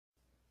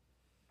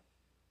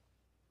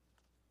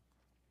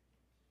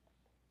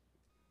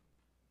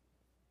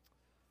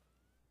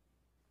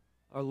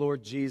Our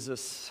Lord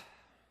Jesus,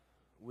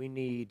 we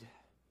need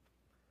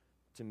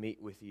to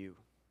meet with you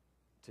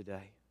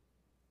today.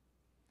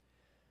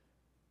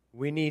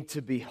 We need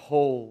to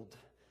behold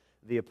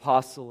the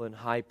apostle and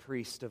high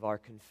priest of our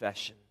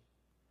confession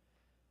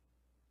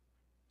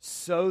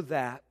so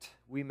that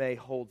we may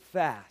hold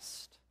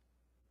fast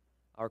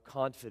our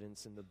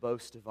confidence in the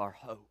boast of our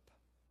hope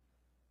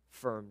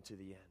firm to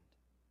the end.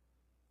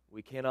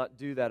 We cannot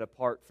do that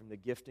apart from the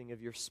gifting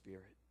of your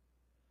Spirit.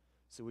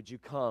 So would you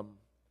come,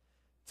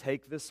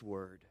 take this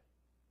word,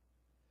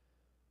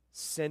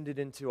 send it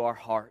into our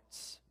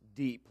hearts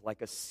deep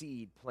like a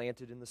seed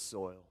planted in the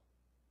soil,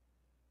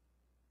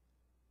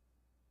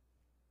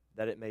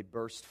 that it may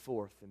burst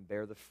forth and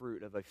bear the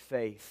fruit of a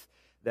faith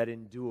that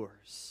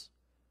endures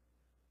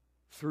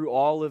through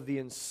all of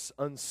the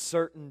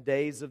uncertain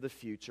days of the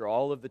future,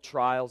 all of the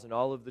trials and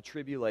all of the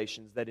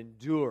tribulations, that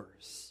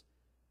endures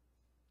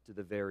to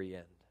the very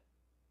end.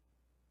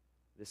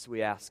 This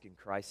we ask in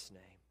Christ's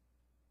name.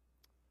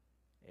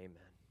 Amen.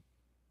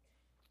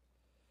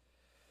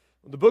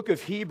 The book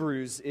of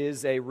Hebrews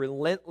is a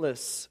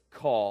relentless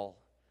call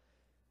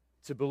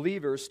to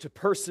believers to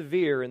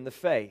persevere in the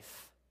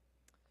faith.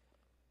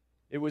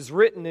 It was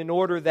written in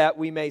order that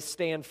we may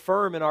stand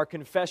firm in our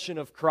confession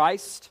of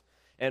Christ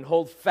and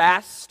hold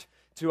fast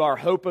to our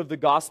hope of the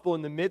gospel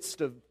in the midst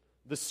of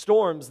the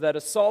storms that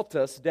assault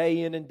us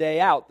day in and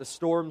day out. The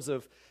storms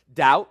of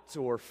doubt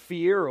or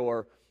fear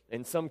or,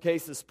 in some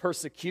cases,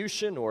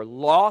 persecution or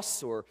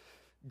loss or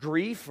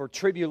grief or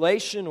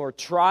tribulation or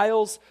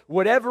trials.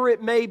 Whatever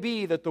it may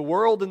be that the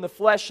world and the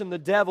flesh and the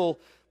devil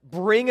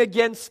bring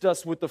against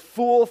us with the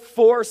full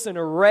force and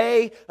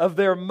array of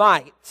their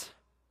might.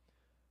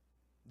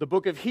 The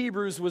book of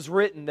Hebrews was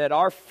written that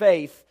our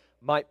faith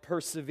might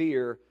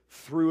persevere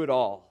through it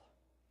all.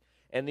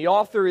 And the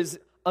author is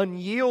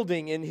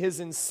unyielding in his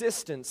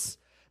insistence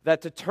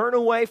that to turn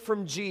away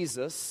from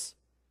Jesus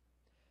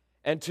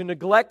and to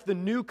neglect the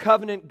new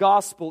covenant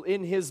gospel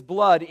in his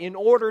blood in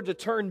order to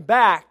turn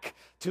back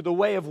to the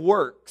way of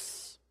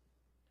works,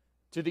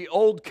 to the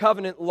old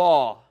covenant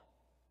law,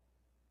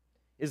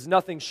 is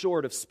nothing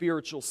short of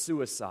spiritual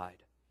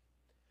suicide.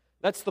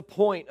 That's the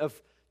point of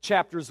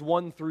chapters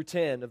 1 through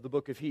 10 of the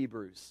book of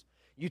Hebrews.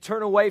 You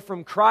turn away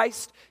from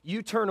Christ,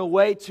 you turn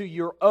away to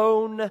your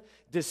own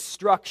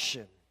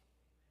destruction.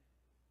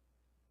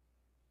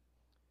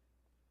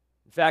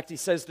 In fact, he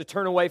says to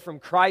turn away from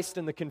Christ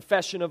and the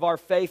confession of our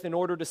faith in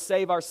order to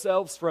save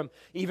ourselves from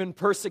even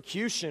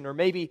persecution or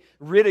maybe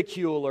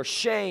ridicule or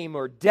shame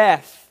or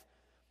death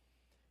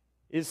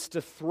is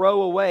to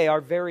throw away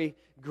our very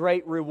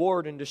great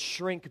reward and to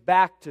shrink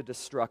back to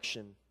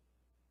destruction.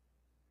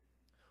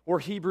 Or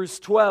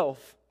Hebrews 12,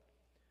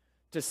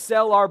 to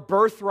sell our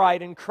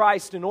birthright in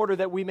Christ in order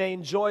that we may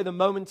enjoy the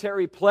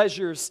momentary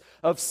pleasures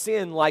of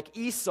sin like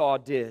Esau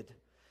did,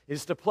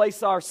 is to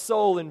place our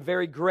soul in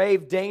very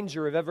grave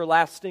danger of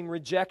everlasting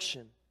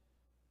rejection.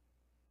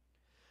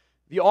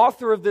 The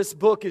author of this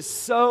book is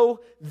so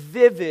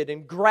vivid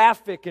and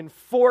graphic and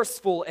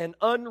forceful and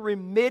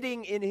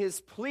unremitting in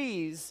his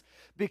pleas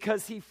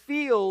because he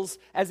feels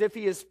as if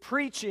he is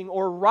preaching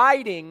or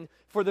writing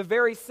for the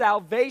very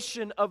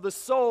salvation of the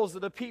souls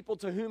of the people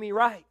to whom he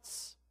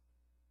writes.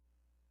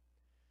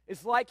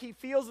 It's like he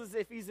feels as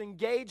if he's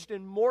engaged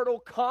in mortal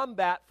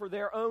combat for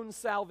their own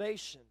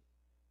salvation.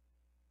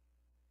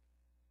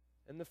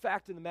 And the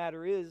fact of the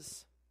matter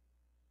is,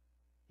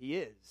 he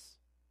is.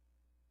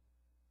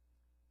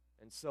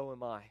 And so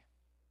am I.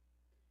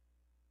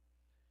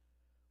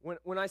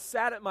 When I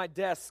sat at my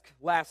desk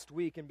last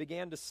week and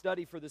began to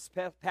study for this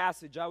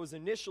passage, I was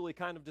initially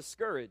kind of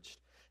discouraged.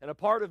 And a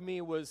part of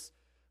me was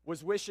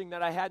wishing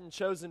that I hadn't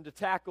chosen to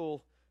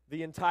tackle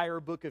the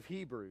entire book of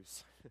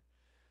Hebrews.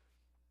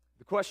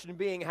 The question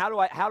being, how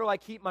do I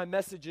keep my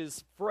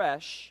messages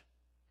fresh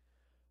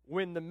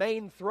when the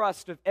main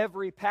thrust of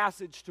every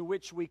passage to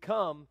which we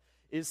come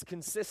is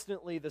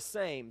consistently the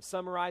same,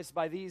 summarized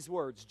by these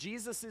words: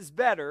 Jesus is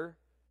better,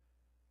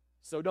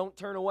 so don't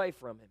turn away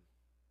from him.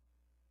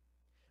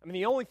 I mean,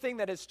 the only thing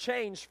that has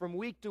changed from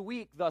week to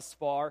week thus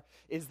far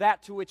is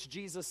that to which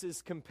Jesus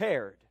is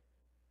compared.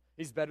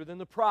 He's better than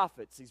the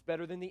prophets. He's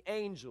better than the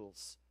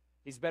angels.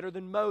 He's better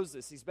than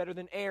Moses. He's better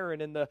than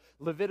Aaron and the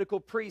Levitical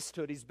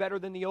priesthood. He's better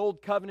than the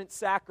old covenant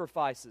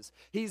sacrifices.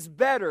 He's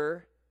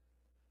better,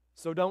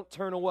 so don't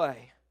turn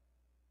away.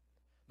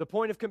 The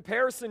point of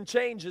comparison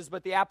changes,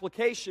 but the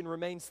application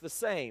remains the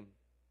same.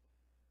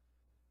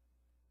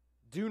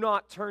 Do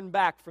not turn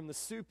back from the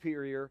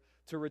superior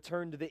to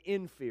return to the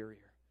inferior.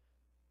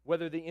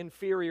 Whether the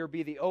inferior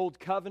be the old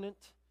covenant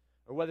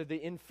or whether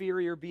the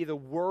inferior be the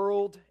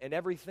world and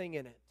everything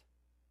in it.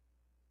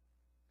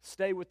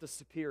 Stay with the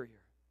superior.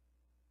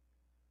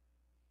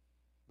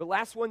 But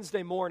last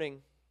Wednesday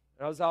morning,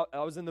 I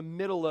was in the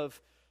middle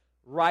of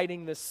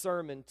writing this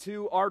sermon.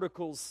 Two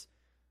articles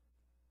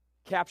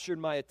captured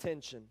my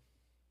attention,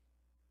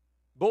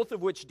 both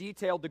of which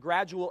detailed the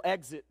gradual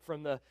exit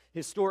from the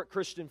historic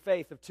Christian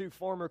faith of two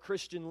former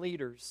Christian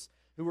leaders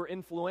who were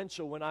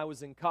influential when I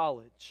was in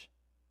college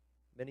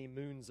many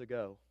moons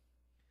ago.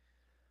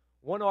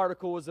 One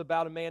article was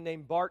about a man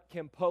named Bart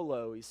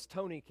Campolo. He's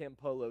Tony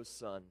Campolo's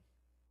son.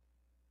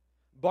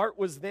 Bart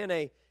was then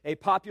a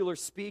popular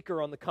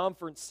speaker on the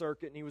conference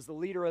circuit, and he was the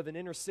leader of an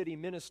inner-city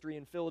ministry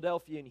in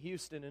Philadelphia and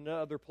Houston and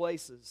other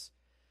places.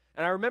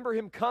 And I remember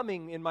him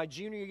coming in my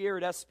junior year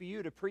at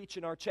SPU to preach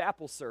in our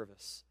chapel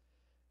service.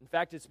 In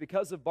fact, it's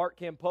because of Bart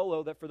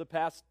Campolo that for the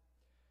past,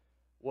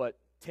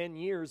 10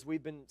 years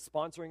we've been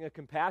sponsoring a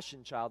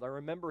compassion child. I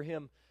remember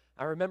him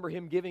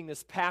giving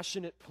this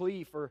passionate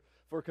plea for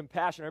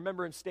compassion. I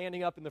remember him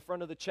standing up in the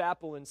front of the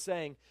chapel and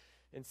saying,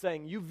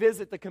 you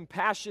visit the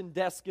compassion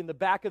desk in the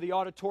back of the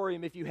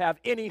auditorium if you have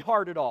any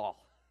heart at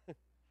all. And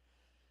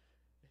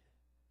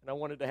I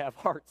wanted to have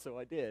heart, so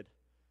I did.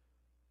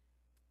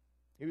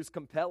 He was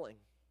compelling.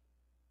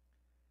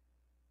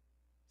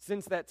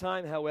 Since that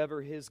time,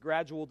 however, his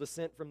gradual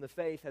descent from the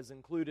faith has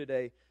included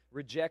a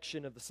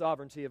rejection of the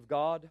sovereignty of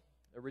God,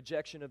 a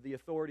rejection of the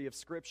authority of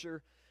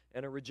Scripture,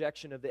 and a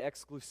rejection of the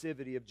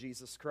exclusivity of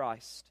Jesus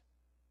Christ.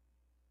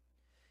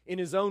 In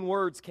his own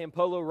words,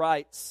 Campolo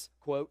writes,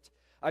 quote,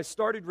 "I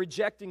started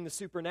rejecting the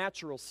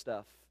supernatural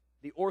stuff,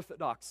 the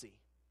orthodoxy.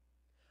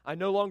 I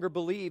no longer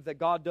believe that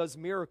God does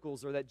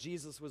miracles or that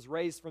Jesus was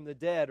raised from the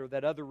dead or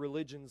that other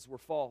religions were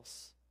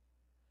false.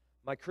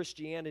 My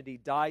Christianity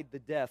died the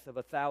death of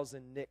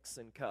 1,000 nicks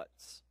and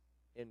cuts."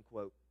 End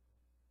quote.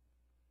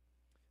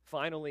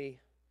 Finally,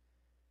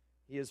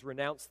 he has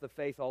renounced the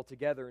faith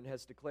altogether and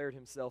has declared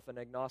himself an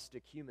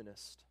agnostic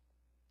humanist,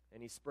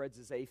 and he spreads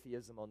his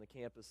atheism on the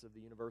campus of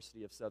the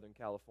University of Southern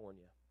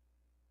California.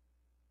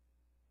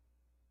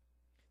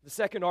 The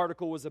second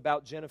article was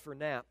about Jennifer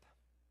Knapp,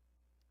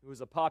 who was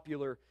a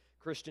popular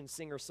Christian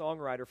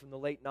singer-songwriter from the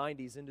late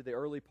 90s into the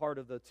early part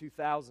of the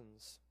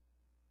 2000s,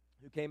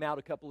 who came out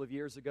a couple of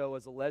years ago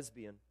as a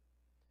lesbian,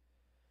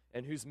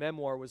 and whose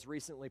memoir was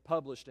recently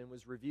published and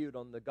was reviewed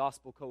on the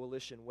Gospel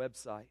Coalition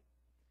website.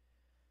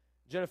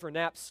 Jennifer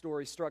Knapp's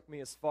story struck me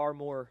as far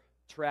more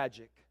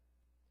tragic,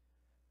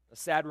 a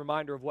sad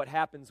reminder of what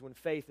happens when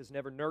faith is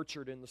never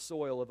nurtured in the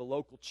soil of a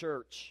local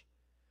church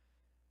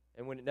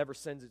and when it never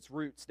sends its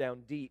roots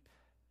down deep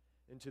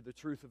into the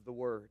truth of the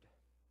Word.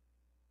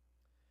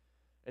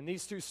 And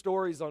these two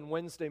stories on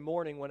Wednesday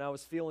morning, when I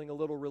was feeling a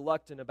little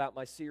reluctant about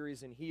my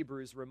series in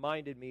Hebrews,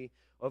 reminded me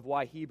of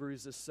why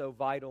Hebrews is so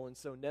vital and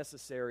so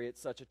necessary at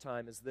such a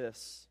time as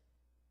this.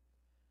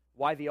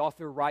 Why the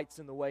author writes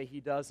in the way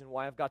he does and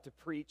why I've got to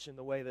preach in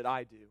the way that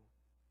I do.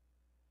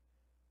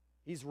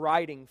 He's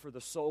writing for the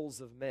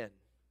souls of men.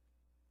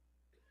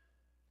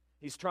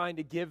 He's trying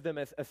to give them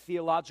a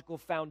theological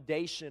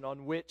foundation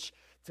on which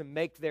to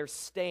make their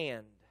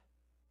stand.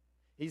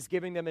 He's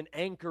giving them an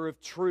anchor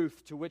of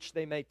truth to which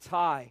they may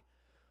tie,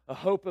 a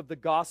hope of the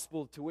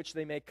gospel to which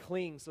they may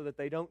cling so that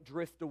they don't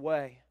drift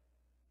away.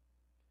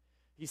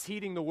 He's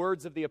heeding the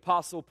words of the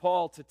Apostle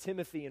Paul to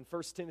Timothy in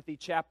 1 Timothy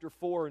chapter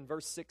 4 and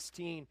verse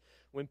 16,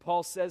 when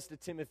Paul says to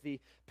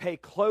Timothy, "Pay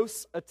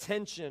close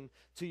attention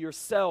to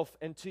yourself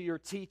and to your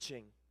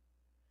teaching.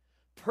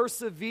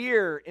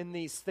 Persevere in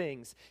these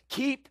things.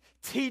 Keep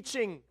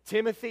teaching,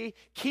 Timothy.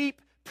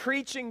 Keep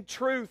preaching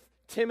truth,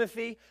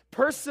 Timothy.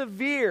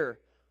 Persevere."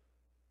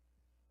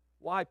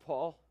 Why,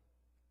 Paul?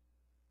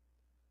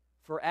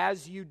 "For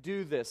as you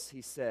do this,"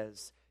 he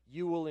says,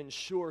 "you will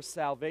ensure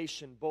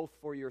salvation both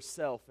for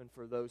yourself and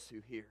for those who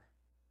hear."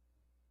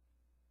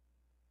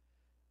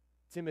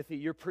 Timothy,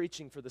 you're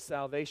preaching for the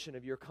salvation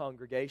of your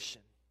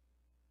congregation.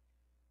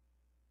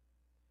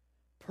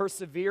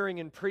 Persevering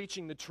in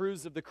preaching the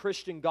truths of the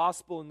Christian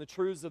gospel and the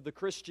truths of the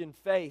Christian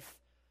faith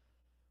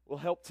will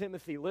help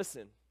Timothy,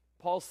 listen,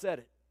 Paul said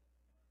it,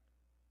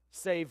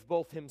 save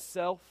both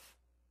himself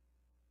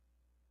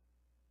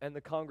and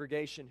the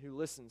congregation who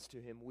listens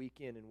to him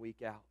week in and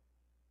week out.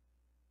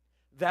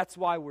 That's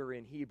why we're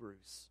in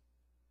Hebrews.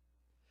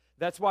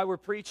 That's why we're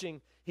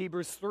preaching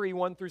Hebrews 3,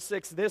 1 through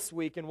 6 this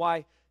week, and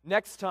why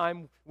next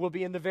time we'll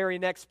be in the very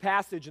next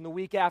passage, and the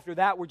week after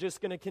that we're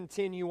just going to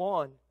continue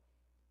on.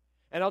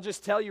 And I'll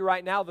just tell you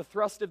right now, the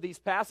thrust of these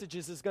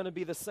passages is going to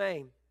be the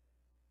same.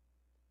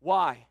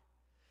 Why?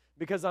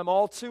 Because I'm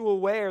all too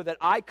aware that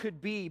I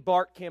could be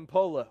Bart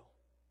Campolo,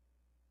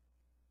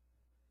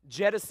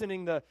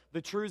 jettisoning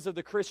the truths of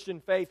the Christian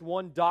faith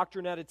one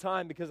doctrine at a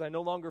time because I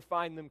no longer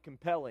find them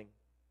compelling.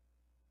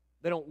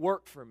 They don't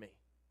work for me.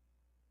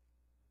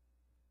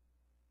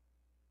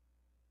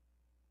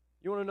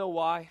 You want to know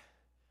why?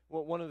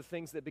 Well, one of the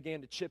things that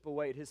began to chip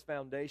away at his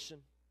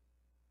foundation?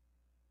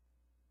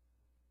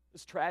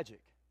 It's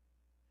tragic.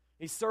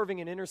 He's serving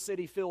in inner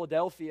city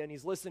Philadelphia, and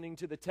he's listening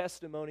to the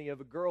testimony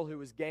of a girl who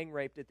was gang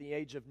raped at the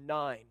age of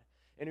 9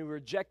 and who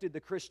rejected the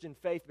Christian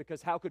faith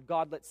because how could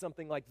God let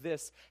something like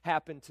this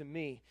happen to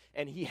me?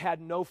 And he had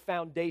no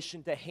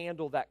foundation to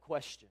handle that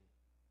question.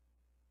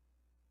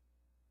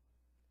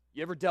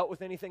 You ever dealt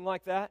with anything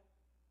like that?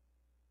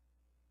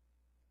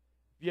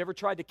 Have you ever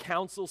tried to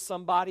counsel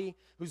somebody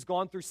who's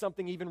gone through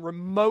something even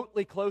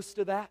remotely close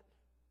to that?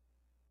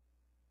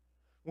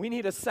 We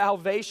need a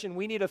salvation.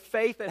 We need a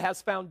faith that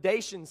has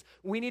foundations.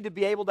 We need to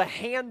be able to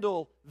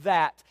handle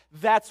that.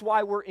 That's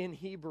why we're in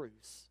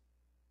Hebrews.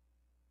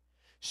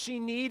 She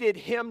needed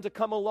him to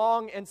come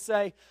along and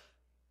say,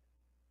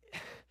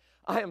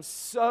 I am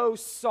so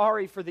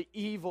sorry for the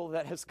evil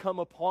that has come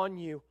upon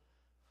you.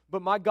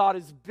 But my God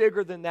is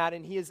bigger than that,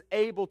 and He is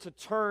able to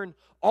turn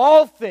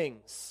all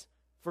things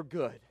for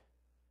good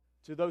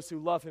to those who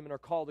love Him and are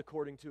called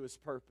according to His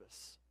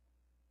purpose.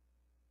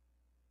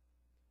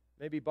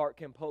 Maybe Bart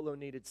Campolo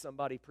needed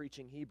somebody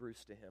preaching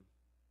Hebrews to him.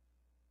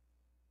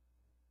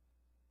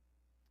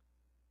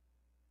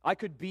 I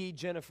could be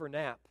Jennifer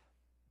Knapp,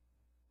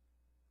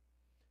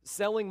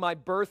 selling my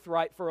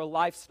birthright for a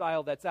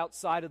lifestyle that's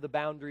outside of the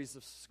boundaries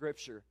of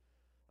Scripture,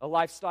 a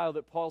lifestyle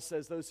that Paul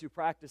says those who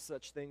practice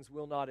such things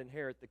will not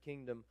inherit the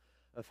kingdom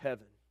of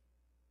heaven.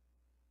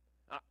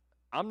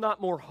 I'm not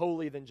more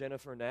holy than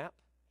Jennifer Knapp.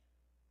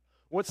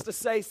 What's to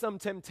say some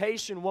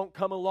temptation won't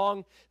come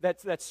along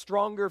that's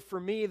stronger for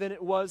me than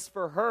it was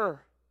for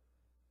her?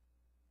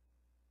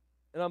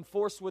 And I'm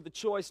forced with the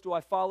choice, do I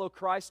follow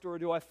Christ or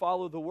do I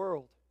follow the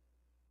world?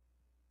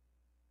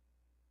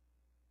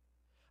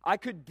 I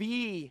could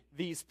be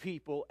these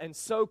people, and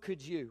so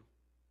could you.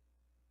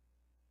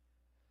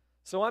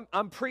 So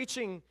I'm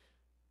preaching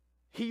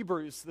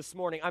Hebrews this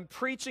morning. I'm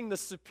preaching the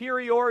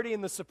superiority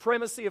and the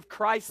supremacy of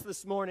Christ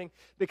this morning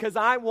because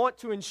I want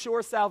to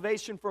ensure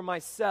salvation for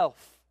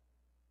myself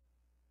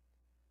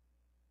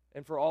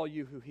and for all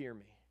you who hear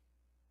me.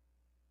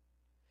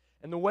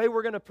 And the way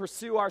we're going to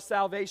pursue our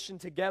salvation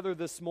together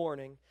this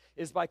morning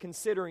is by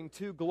considering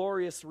two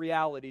glorious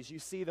realities. You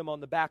see them on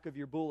the back of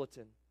your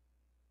bulletin.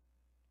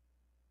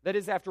 That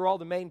is, after all,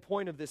 the main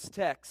point of this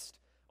text.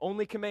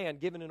 Only command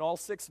given in all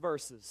 6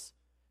 verses.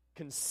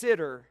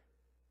 Consider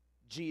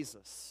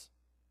Jesus.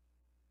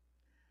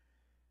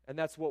 And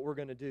that's what we're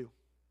going to do.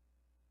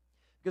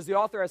 Because the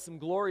author has some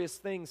glorious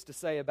things to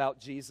say about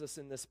Jesus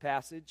in this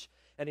passage,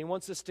 and he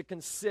wants us to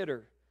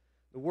consider.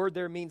 The word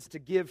there means to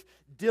give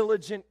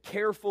diligent,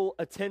 careful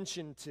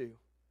attention to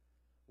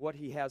what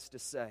he has to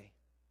say.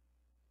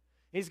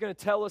 He's going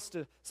to tell us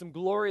some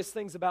glorious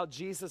things about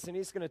Jesus, and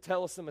he's going to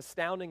tell us some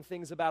astounding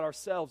things about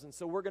ourselves. And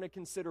so we're going to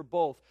consider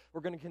both. We're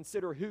going to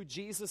consider who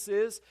Jesus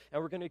is,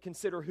 and we're going to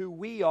consider who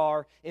we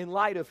are in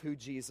light of who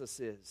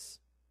Jesus is.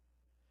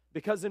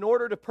 Because in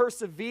order to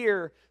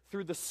persevere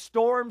through the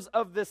storms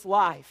of this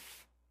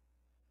life,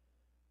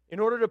 in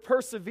order to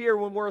persevere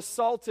when we're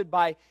assaulted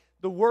by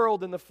the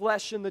world and the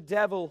flesh and the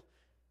devil,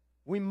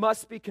 we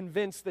must be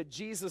convinced that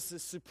Jesus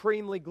is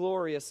supremely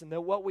glorious and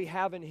that what we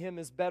have in Him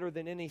is better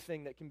than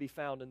anything that can be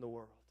found in the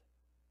world.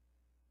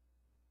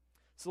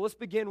 So let's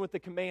begin with the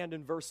command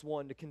in verse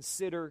 1 to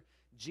consider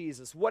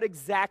Jesus. What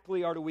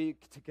exactly are we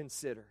to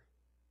consider?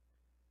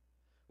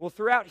 Well,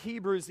 throughout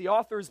Hebrews, the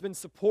author has been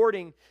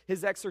supporting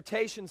his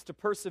exhortations to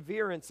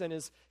perseverance and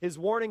his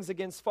warnings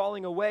against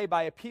falling away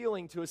by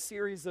appealing to a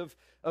series of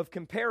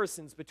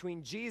comparisons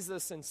between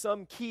Jesus and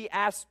some key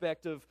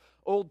aspect of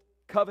Old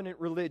Covenant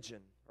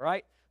religion.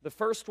 Right? The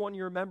first one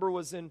you remember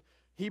was in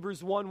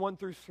Hebrews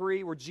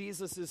 1:1-3, where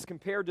Jesus is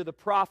compared to the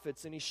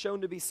prophets, and he's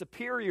shown to be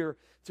superior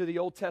to the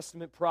Old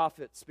Testament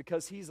prophets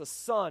because he's a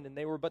son and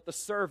they were but the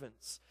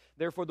servants.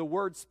 Therefore, the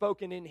word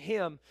spoken in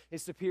him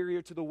is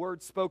superior to the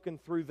word spoken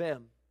through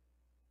them.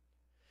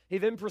 He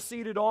then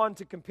proceeded on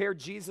to compare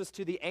Jesus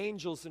to the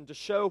angels and to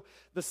show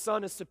the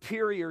Son as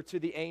superior to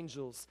the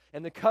angels,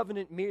 and the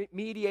covenant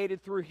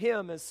mediated through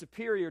him as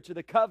superior to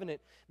the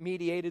covenant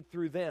mediated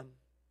through them.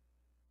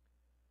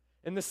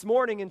 And this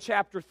morning in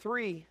chapter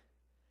 3,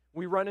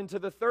 we run into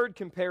the third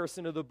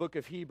comparison of the book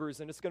of Hebrews,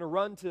 and it's going to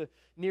run to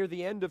near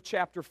the end of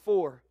chapter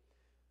 4.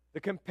 The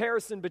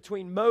comparison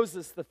between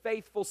Moses, the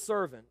faithful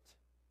servant,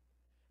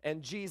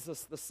 and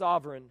Jesus, the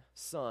sovereign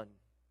Son.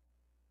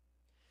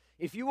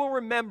 If you will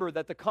remember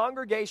that the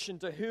congregation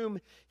to whom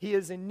he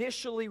is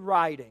initially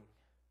writing,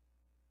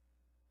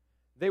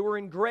 they were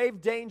in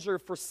grave danger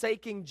of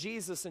forsaking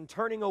Jesus and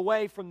turning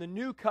away from the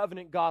new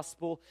covenant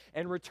gospel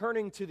and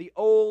returning to the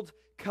old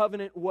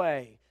covenant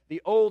way,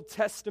 the Old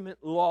Testament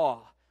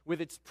law, with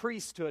its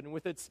priesthood and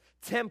with its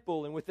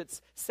temple and with its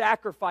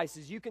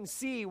sacrifices. You can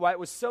see why it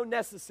was so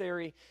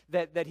necessary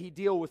that he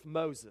deal with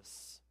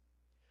Moses.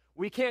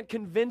 We can't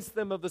convince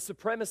them of the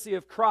supremacy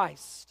of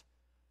Christ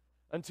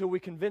until we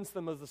convince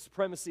them of the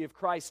supremacy of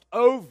Christ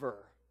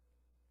over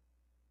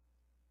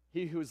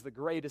he who is the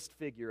greatest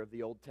figure of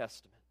the Old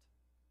Testament.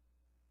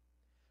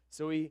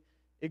 So he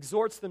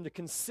exhorts them to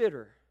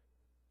consider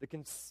the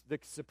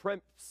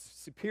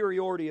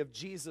superiority of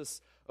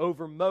Jesus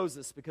over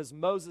Moses, because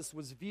Moses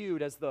was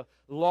viewed as the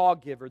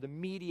lawgiver, the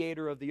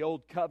mediator of the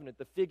Old Covenant,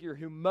 the figure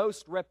who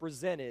most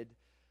represented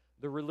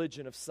the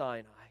religion of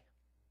Sinai.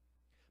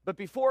 But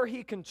before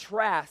he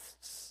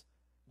contrasts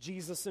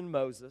Jesus and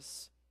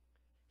Moses,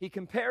 he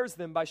compares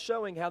them by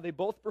showing how they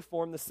both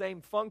perform the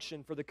same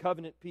function for the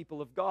covenant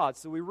people of God.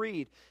 So we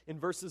read in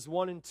verses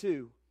 1 and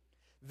 2,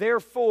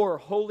 "Therefore,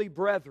 holy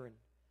brethren,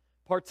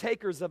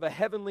 partakers of a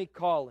heavenly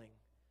calling,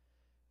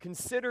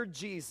 consider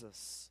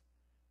Jesus,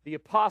 the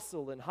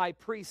apostle and high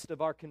priest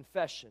of our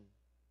confession.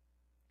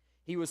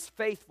 He was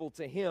faithful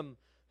to him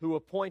who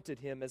appointed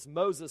him, as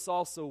Moses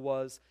also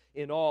was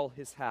in all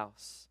his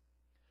house."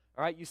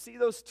 All right, you see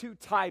those two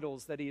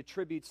titles that he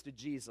attributes to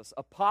Jesus,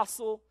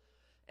 apostle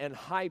and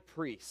high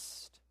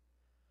priest.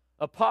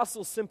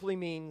 Apostle simply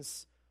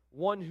means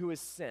one who is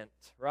sent,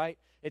 right?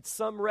 It's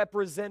some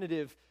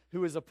representative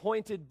who is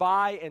appointed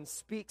by and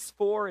speaks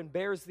for and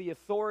bears the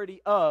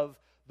authority of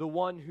the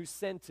one who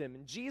sent him.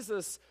 And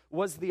Jesus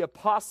was the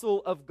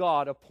apostle of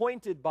God,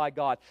 appointed by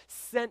God,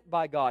 sent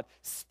by God,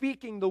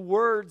 speaking the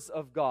words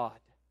of God.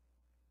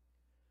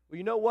 Well,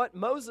 you know what?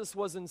 Moses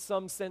was in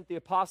some sense the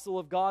apostle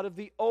of God of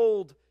the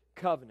old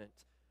covenant.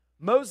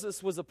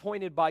 Moses was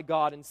appointed by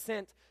God and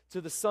sent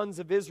to the sons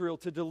of Israel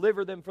to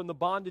deliver them from the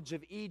bondage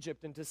of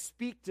Egypt and to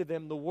speak to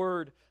them the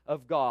word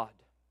of God.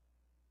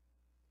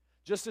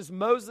 Just as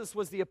Moses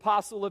was the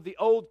apostle of the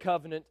old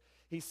covenant,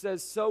 he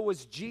says, so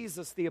was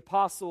Jesus the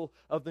apostle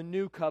of the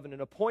new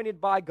covenant,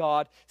 appointed by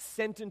God,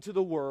 sent into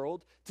the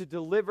world to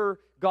deliver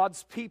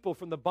God's people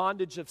from the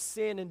bondage of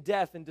sin and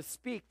death and to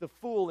speak the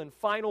full and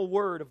final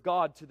word of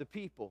God to the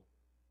people.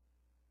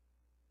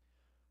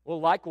 Well,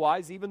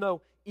 likewise, even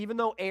though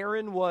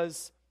Aaron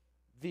was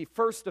the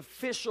first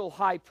official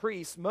high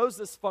priest,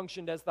 Moses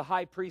functioned as the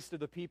high priest of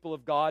the people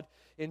of God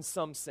in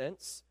some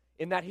sense,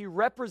 in that he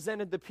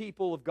represented the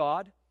people of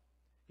God.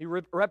 He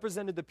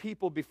represented the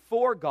people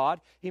before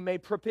God. He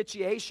made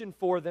propitiation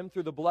for them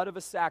through the blood of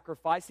a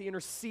sacrifice. He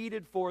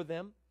interceded for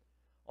them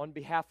on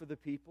behalf of the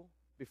people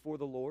before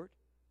the Lord.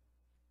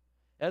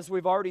 As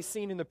we've already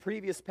seen in the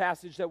previous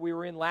passage that we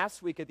were in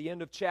last week at the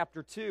end of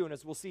chapter 2, and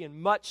as we'll see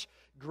in much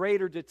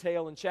greater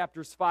detail in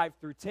chapters 5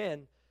 through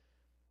 10,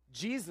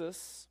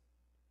 Jesus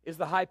is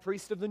the high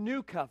priest of the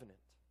new covenant,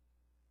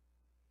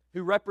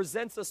 who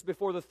represents us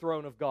before the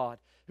throne of God,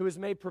 who has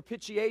made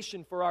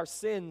propitiation for our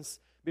sins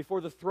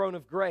before the throne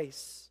of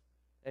grace,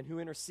 and who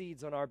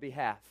intercedes on our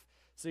behalf.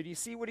 So do you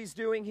see what he's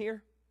doing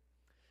here?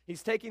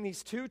 He's taking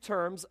these two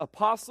terms,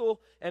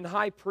 apostle and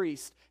high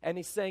priest, and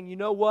he's saying, you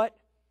know what?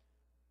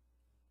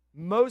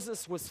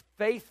 Moses was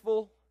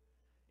faithful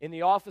in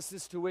the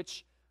offices to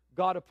which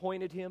God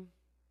appointed him,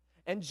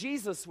 and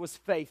Jesus was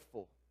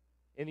faithful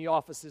in the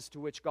offices to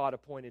which God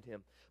appointed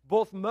him.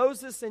 Both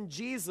Moses and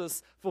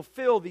Jesus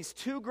fulfill these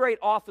two great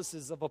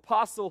offices of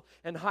apostle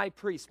and high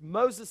priest.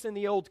 Moses in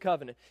the old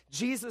covenant,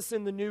 Jesus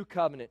in the new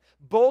covenant.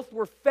 Both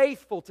were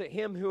faithful to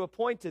him who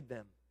appointed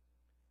them.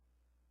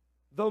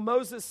 Though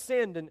Moses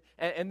sinned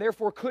and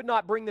therefore could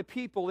not bring the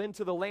people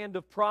into the land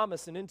of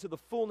promise and into the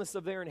fullness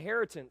of their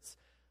inheritance,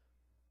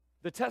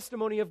 the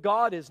testimony of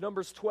God is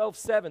Numbers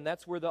 12:7.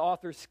 That's where the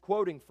author's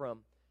quoting from.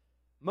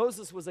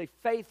 Moses was a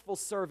faithful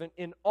servant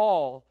in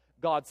all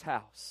God's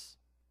house.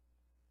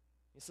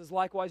 He says,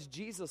 likewise,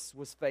 Jesus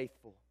was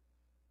faithful,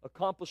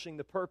 accomplishing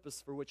the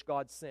purpose for which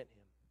God sent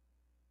him.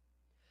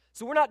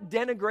 So we're not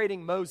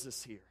denigrating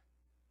Moses here.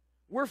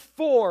 We're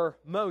for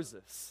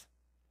Moses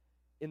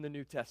in the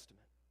New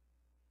Testament.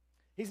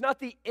 He's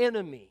not the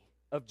enemy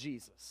of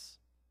Jesus.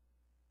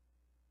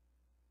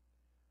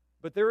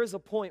 But there is a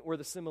point where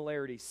the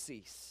similarities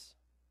cease.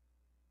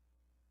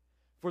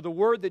 For the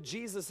word that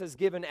Jesus has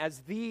given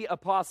as the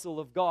apostle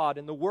of God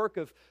and the work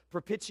of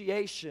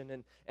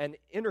propitiation and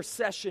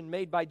intercession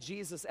made by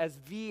Jesus as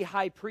the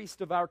high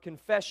priest of our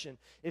confession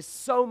is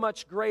so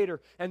much greater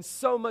and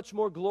so much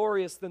more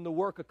glorious than the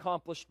work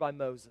accomplished by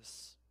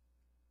Moses.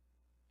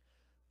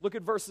 Look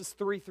at verses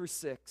 3 through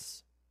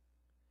 6.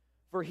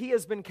 For he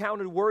has been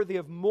counted worthy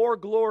of more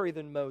glory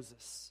than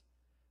Moses,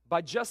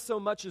 by just so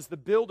much as the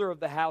builder of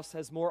the house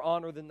has more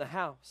honor than the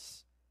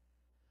house.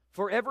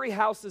 For every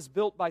house is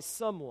built by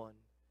someone,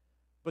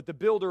 but the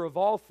builder of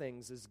all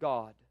things is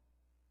God.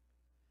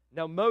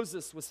 Now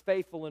Moses was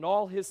faithful in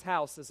all his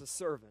house as a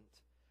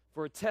servant,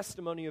 for a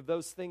testimony of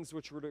those things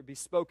which were to be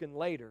spoken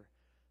later,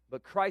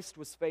 but Christ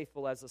was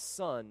faithful as a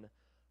son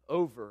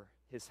over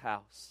his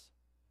house.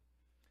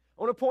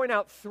 I want to point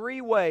out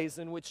three ways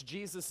in which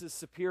Jesus is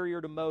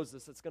superior to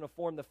Moses. It's going to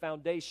form the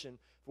foundation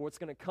for what's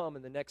going to come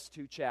in the next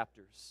two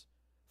chapters.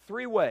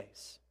 Three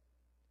ways.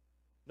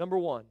 Number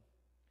one,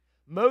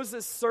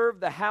 Moses served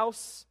the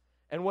house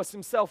and was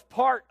himself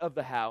part of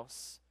the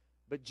house,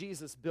 but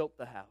Jesus built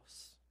the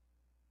house,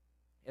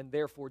 and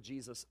therefore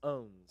Jesus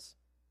owns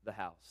the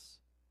house.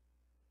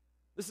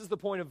 This is the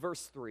point of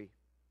verse 3.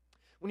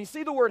 When you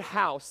see the word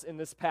house in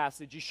this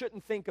passage, you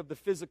shouldn't think of the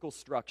physical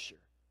structure.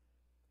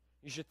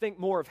 You should think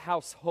more of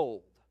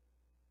household.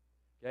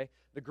 Okay?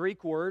 The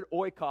Greek word,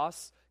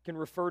 oikos, can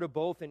refer to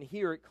both, and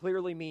here it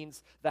clearly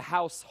means the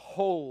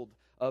household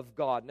of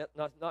God,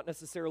 not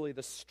necessarily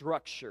the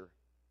structure.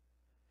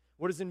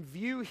 What is in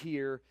view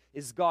here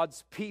is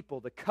God's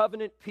people, the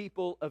covenant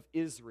people of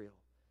Israel.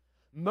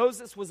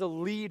 Moses was a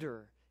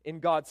leader in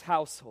God's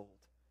household,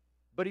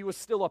 but he was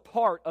still a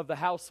part of the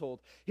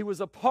household. He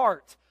was a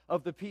part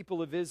of the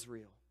people of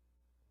Israel.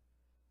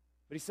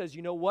 But he says,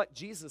 you know what?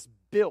 Jesus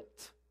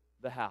built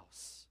the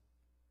house.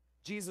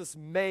 Jesus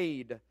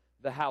made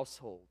the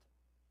household.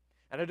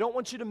 And I don't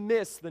want you to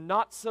miss the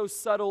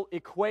not-so-subtle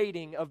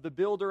equating of the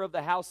builder of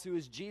the house, who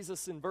is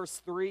Jesus in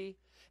verse 3,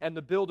 and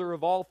the builder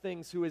of all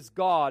things, who is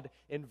God,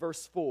 in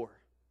verse 4.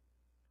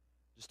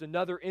 Just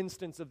another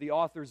instance of the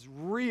author's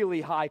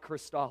really high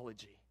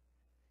Christology.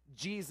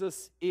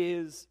 Jesus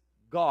is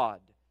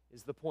God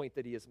is the point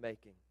that he is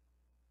making.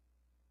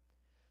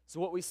 So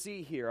what we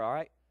see here, all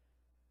right,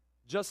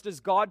 just as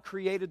God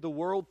created the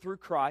world through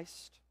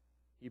Christ,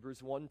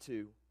 Hebrews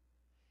 1:2,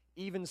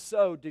 even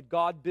so did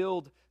God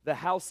build the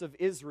house of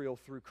Israel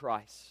through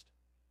Christ.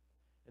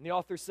 And the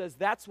author says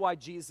that's why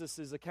Jesus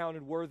is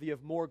accounted worthy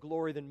of more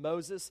glory than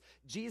Moses.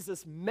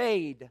 Jesus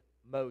made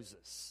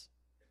Moses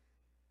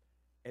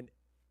and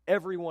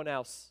everyone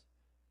else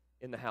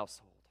in the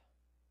household.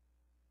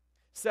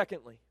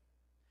 Secondly,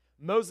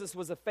 Moses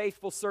was a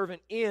faithful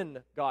servant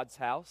in God's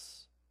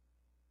house,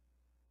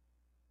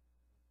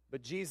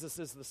 but Jesus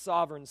is the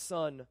sovereign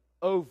son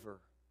over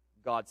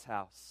God's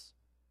house.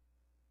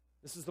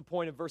 This is the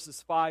point of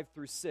verses 5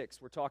 through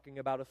 6. We're talking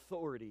about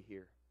authority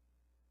here.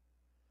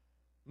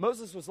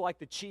 Moses was like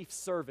the chief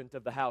servant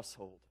of the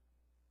household.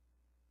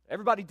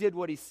 Everybody did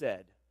what he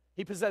said.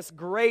 He possessed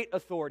great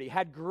authority,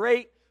 had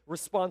great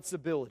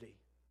responsibility.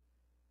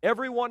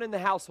 Everyone in the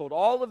household,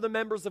 all of the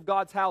members of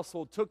God's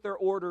household, took their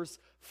orders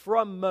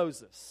from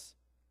Moses.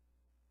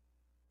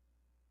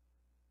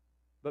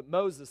 But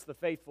Moses, the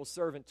faithful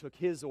servant, took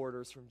his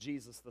orders from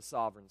Jesus, the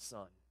sovereign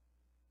son.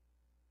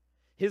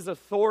 His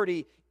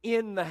authority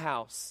in the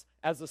house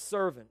as a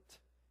servant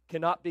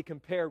cannot be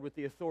compared with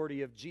the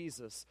authority of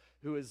Jesus,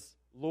 who is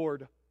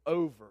Lord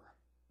over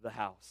the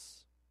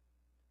house.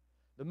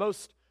 The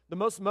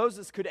most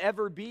Moses could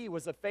ever be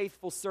was a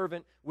faithful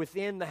servant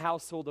within the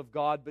household of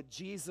God, but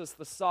Jesus,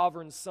 the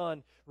sovereign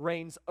son,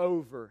 reigns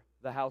over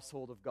the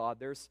household of God.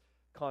 There's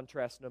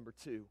contrast number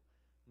 2.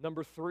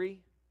 Number 3,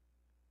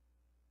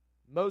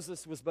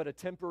 Moses was but a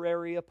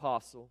temporary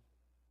apostle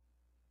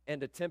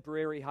and a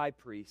temporary high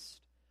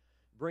priest,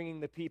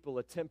 bringing the people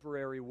a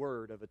temporary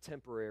word of a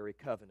temporary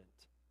covenant.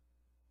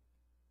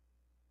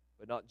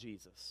 But not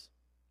Jesus.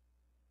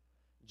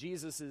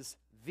 Jesus is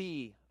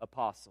the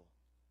apostle,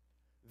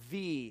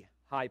 the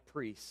high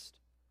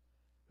priest,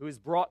 who has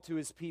brought to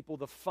his people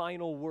the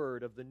final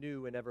word of the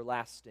new and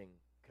everlasting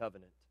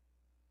covenant.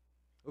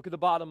 Look at the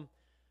bottom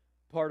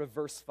part of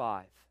verse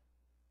 5.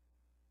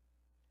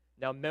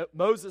 Now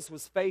Moses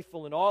was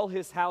faithful in all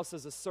his house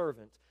as a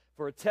servant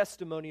for a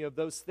testimony of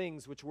those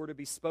things which were to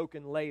be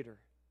spoken later.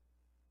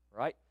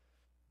 Right?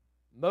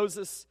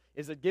 Moses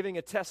is giving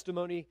a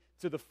testimony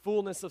to the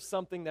fullness of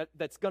something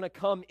that's going to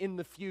come in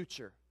the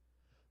future.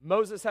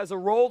 Moses has a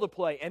role to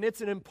play, and it's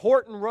an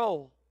important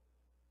role,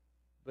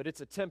 but it's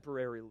a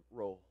temporary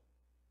role.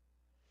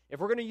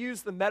 If we're going to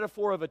use the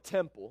metaphor of a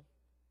temple,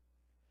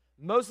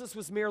 Moses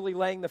was merely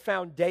laying the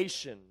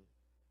foundation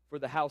for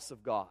the house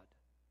of God.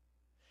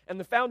 And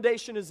the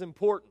foundation is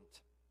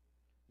important.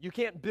 You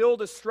can't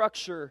build a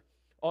structure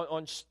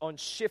on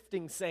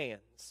shifting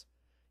sands.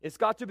 It's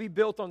got to be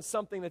built on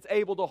something that's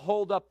able to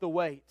hold up the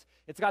weight.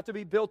 It's got to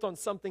be built on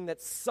something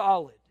that's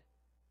solid.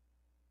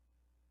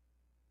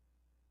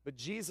 But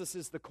Jesus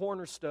is the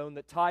cornerstone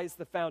that ties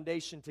the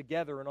foundation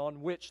together and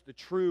on which the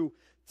true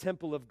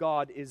temple of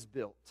God is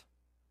built.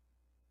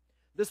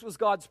 This was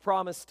God's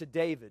promise to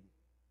David.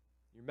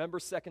 You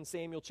remember 2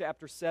 Samuel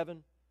chapter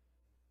 7?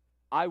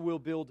 I will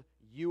build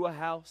you a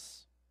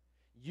house.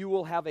 You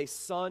will have a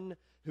son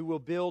who will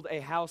build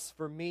a house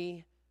for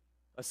me.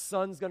 A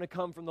son's going to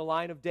come from the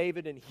line of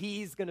David, and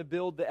he's going to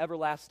build the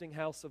everlasting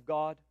house of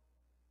God.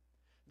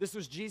 This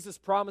was Jesus'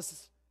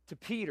 promise to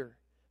Peter.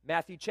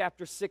 Matthew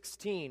chapter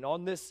 16,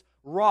 on this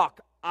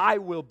rock I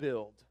will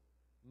build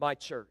my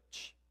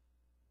church,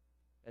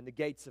 and the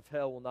gates of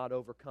hell will not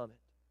overcome it.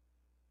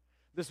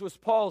 This was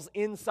Paul's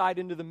insight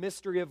into the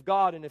mystery of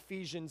God in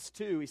Ephesians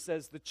 2. He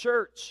says, the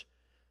church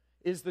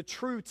is the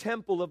true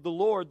temple of the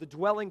Lord, the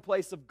dwelling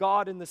place of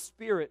God in the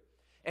Spirit,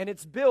 and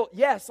it's built,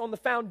 yes, on the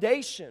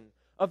foundation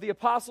of the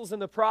apostles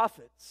and the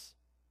prophets.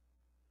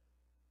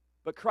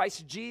 But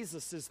Christ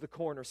Jesus is the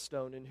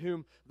cornerstone in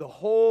whom the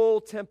whole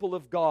temple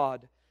of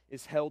God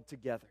is held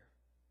together.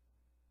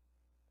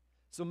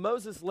 So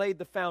Moses laid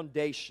the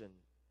foundation,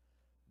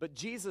 but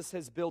Jesus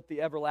has built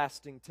the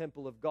everlasting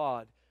temple of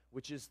God,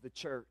 which is the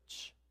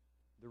church,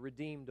 the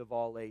redeemed of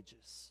all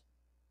ages.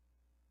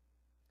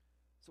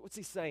 So what's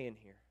he saying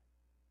here?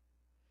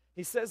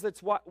 He says that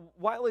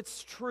while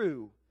it's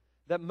true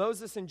that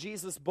Moses and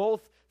Jesus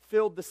both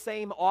filled the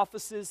same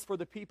offices for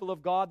the people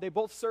of God, they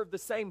both served the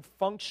same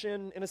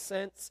function, in a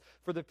sense,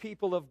 for the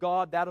people of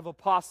God, that of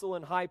apostle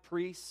and high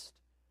priest.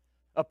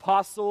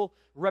 Apostle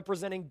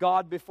representing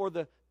God before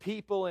the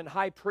people, and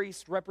high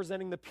priest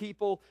representing the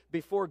people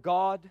before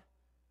God.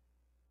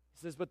 He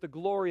says, but the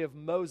glory of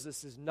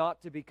Moses is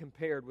not to be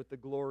compared with the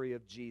glory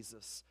of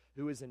Jesus,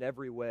 who is in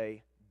every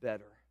way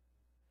better.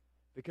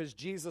 Because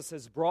Jesus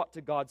has brought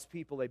to God's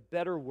people a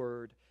better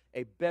word,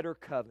 a better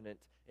covenant,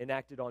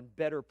 enacted on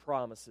better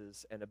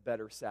promises and a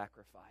better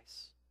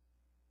sacrifice.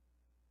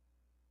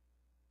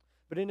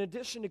 But in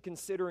addition to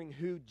considering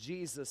who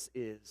Jesus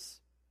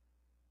is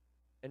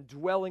and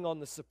dwelling on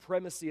the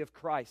supremacy of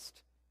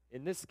Christ,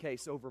 in this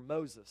case over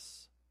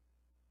Moses,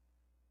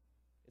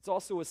 it's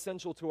also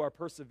essential to our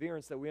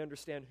perseverance that we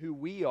understand who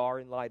we are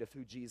in light of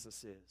who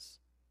Jesus is.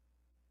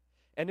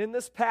 And in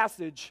this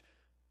passage,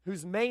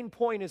 whose main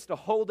point is to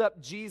hold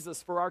up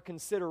Jesus for our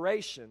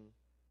consideration,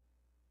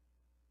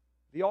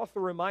 the author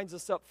reminds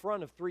us up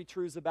front of three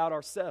truths about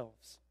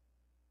ourselves.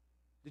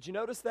 Did you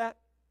notice that?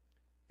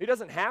 He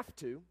doesn't have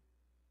to.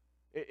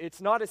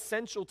 It's not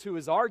essential to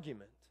his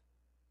argument.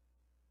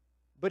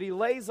 But he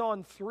lays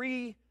on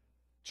three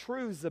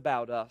truths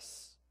about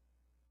us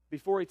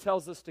before he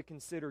tells us to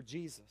consider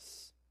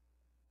Jesus.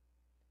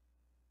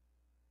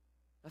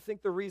 I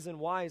think the reason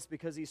why is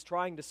because he's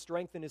trying to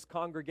strengthen his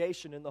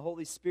congregation, and the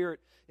Holy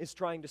Spirit is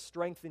trying to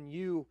strengthen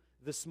you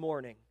this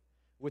morning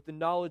with the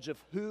knowledge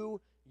of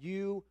who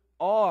you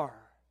are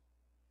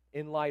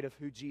in light of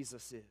who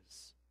Jesus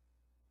is.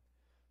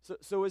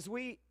 So as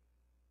we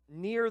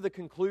near the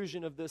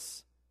conclusion of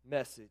this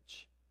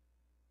message,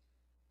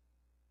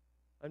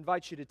 I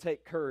invite you to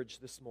take courage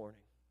this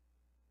morning.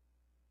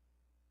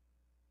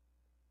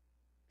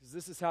 Because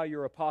this is how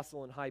your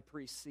apostle and high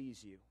priest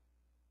sees you.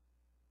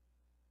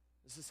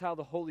 This is how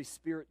the Holy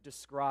Spirit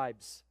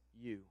describes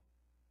you.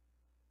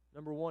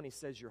 Number one, he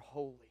says you're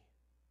holy.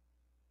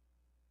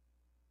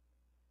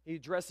 He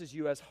addresses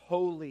you as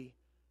holy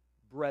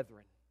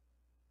brethren.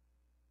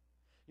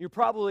 You're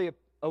probably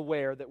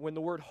aware that when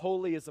the word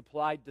holy is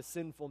applied to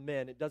sinful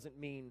men, it doesn't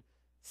mean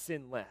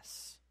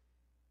sinless.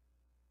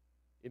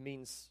 It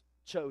means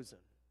chosen,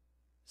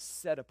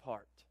 set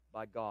apart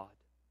by God.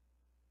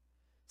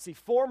 See,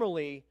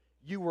 formerly,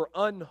 you were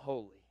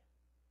unholy.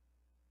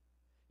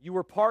 You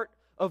were part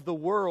of the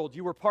world.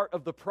 You were part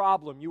of the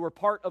problem. You were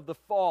part of the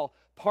fall,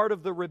 part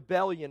of the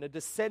rebellion, a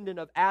descendant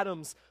of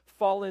Adam's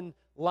fallen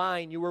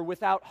line. You were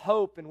without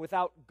hope and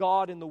without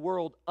God in the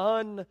world,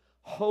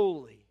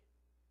 unholy.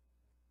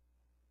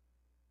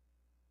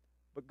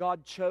 But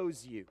God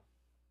chose you,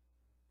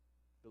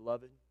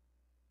 beloved,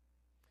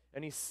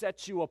 and He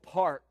set you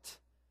apart,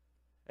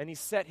 and He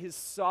set His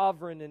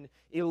sovereign and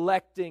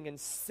electing and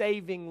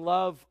saving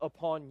love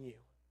upon you.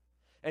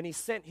 And He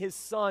sent His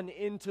Son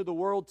into the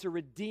world to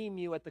redeem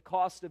you at the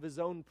cost of His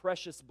own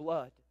precious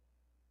blood.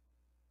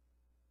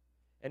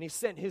 And He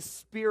sent His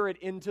Spirit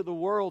into the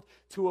world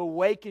to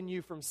awaken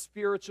you from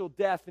spiritual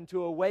death and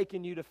to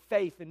awaken you to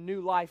faith and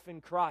new life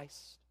in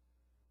Christ.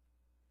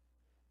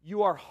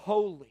 You are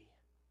holy,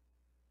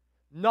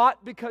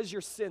 not because you're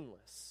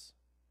sinless.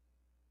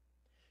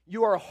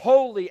 You are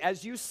holy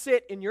as you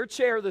sit in your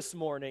chair this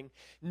morning,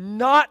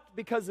 not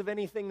because of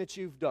anything that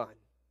you've done,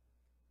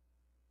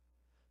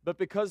 but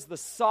because the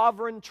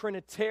sovereign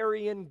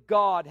Trinitarian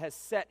God has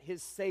set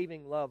His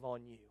saving love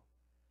on you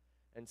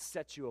and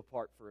set you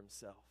apart for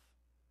Himself.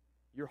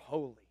 You're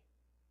holy.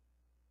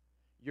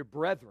 You're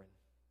brethren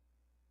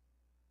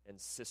and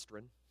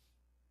sistren.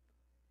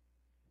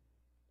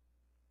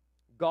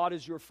 God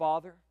is your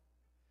Father.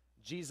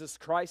 Jesus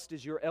Christ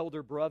is your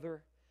elder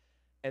brother,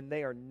 and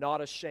they are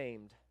not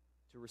ashamed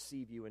to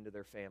receive you into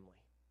their family.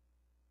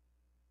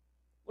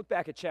 Look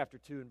back at chapter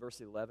 2 and verse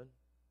 11.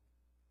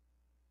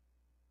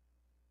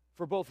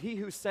 For both He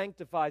who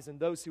sanctifies and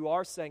those who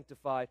are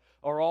sanctified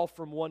are all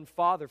from one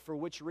Father, for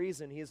which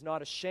reason He is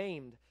not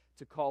ashamed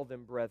to call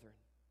them brethren.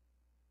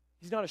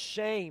 He's not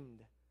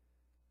ashamed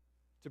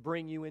to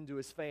bring you into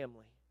His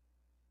family.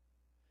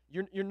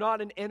 You're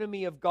not an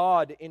enemy of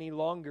God any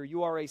longer.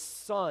 You are a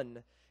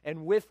son,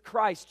 and with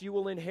Christ you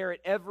will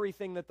inherit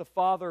everything that the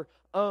Father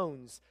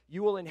owns.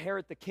 You will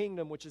inherit the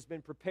kingdom which has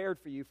been prepared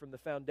for you from the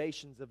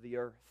foundations of the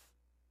earth.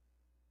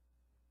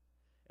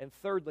 And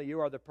thirdly,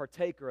 you are the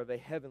partaker of a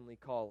heavenly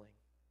calling.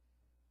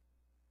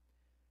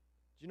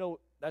 Do you know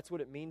that's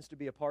what it means to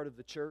be a part of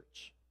the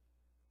church?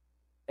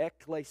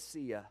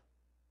 Ecclesia,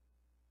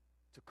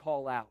 to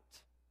call out.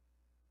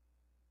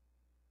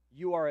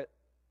 You are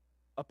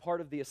a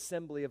part of the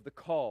assembly of the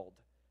called.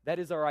 That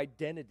is our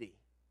identity.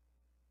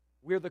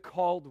 We're the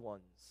called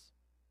ones.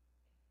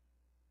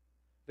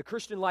 The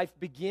Christian life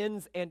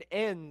begins and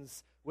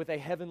ends with a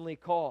heavenly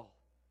call.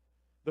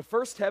 The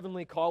first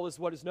heavenly call is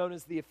what is known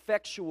as the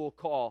effectual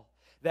call.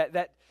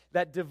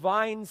 That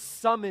divine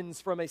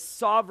summons from a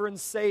sovereign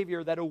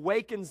Savior that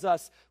awakens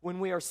us when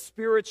we are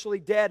spiritually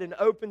dead and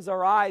opens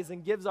our eyes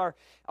and gives our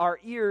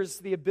ears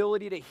the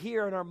ability to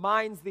hear and our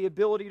minds the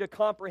ability to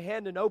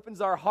comprehend and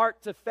opens our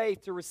heart to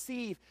faith to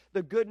receive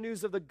the good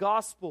news of the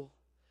gospel.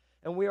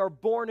 And we are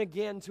born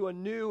again to a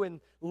new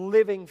and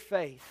living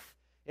faith.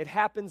 It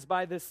happens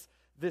by this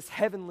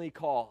heavenly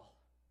call.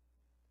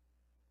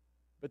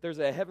 But there's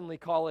a heavenly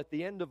call at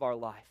the end of our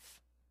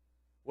life.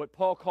 What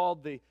Paul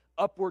called the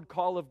upward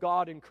call of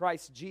God in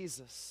Christ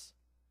Jesus.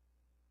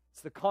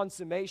 It's the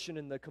consummation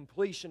and the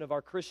completion of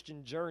our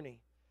Christian journey.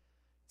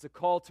 It's a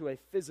call to a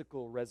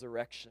physical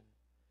resurrection.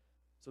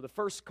 So the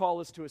first call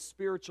is to a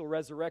spiritual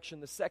resurrection.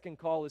 The second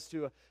call is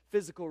to a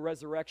physical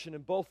resurrection,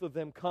 and both of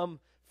them come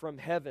from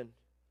heaven.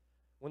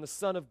 When the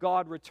Son of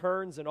God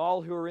returns and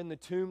all who are in the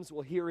tombs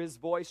will hear His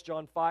voice,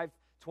 John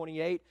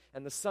 5:28,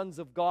 and the sons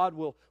of God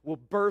will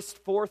burst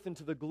forth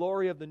into the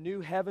glory of the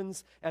new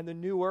heavens and the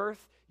new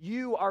earth.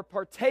 You are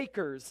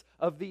partakers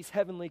of these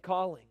heavenly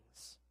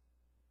callings.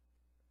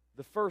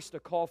 The first, a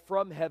call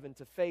from heaven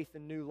to faith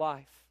and new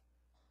life.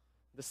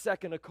 The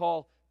second, a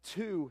call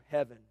to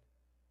heaven,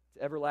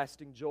 to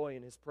everlasting joy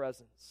in His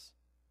presence.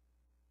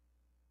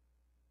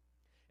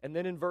 And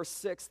then in verse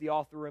 6, the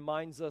author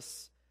reminds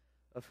us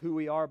of who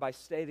we are by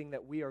stating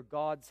that we are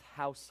God's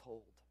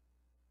household.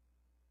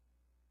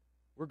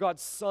 We're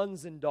God's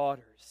sons and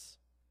daughters.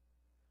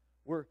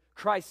 We're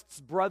Christ's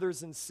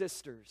brothers and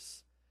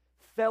sisters,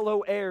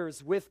 fellow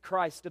heirs with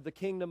Christ of the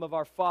kingdom of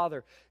our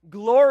Father.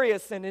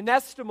 Glorious and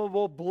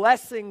inestimable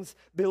blessings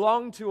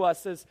belong to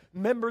us as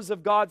members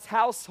of God's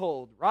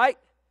household, right?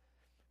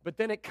 But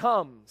then it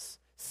comes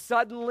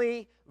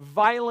suddenly,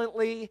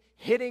 violently,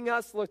 hitting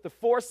us like the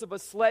force of a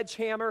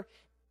sledgehammer.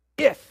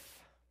 If.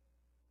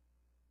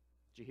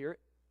 Did you hear it?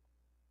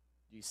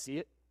 Do you see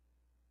it?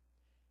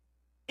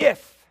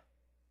 If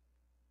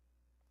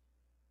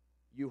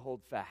you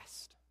hold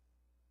fast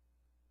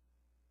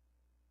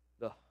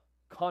the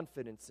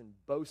confidence and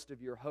boast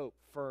of your hope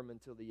firm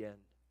until the end.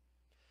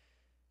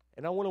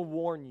 And I want to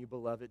warn you,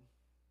 beloved.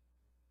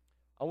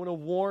 I want to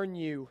warn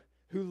you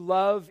who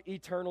love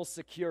eternal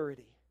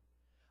security.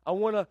 I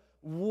want to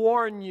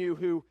warn you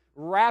who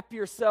wrap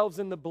yourselves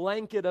in the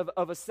blanket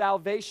of a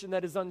salvation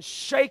that is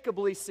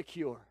unshakably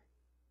secure.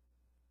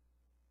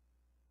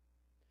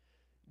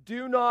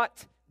 Do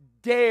not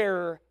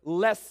dare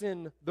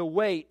lessen the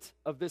weight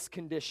of this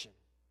condition.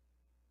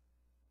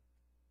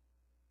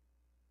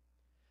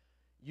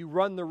 You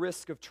run the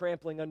risk of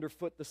trampling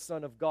underfoot the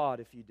Son of God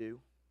if you do.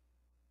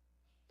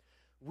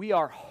 We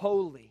are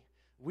holy.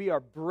 We are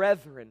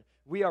brethren.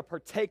 We are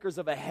partakers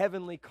of a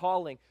heavenly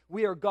calling.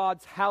 We are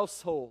God's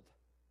household.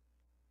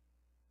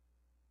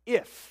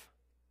 If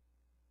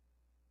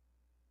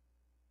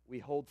we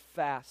hold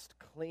fast,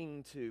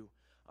 cling to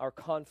our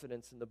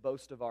confidence and the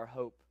boast of our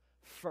hope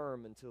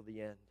firm until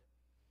the end.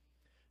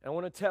 And I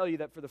want to tell you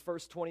that for the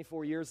first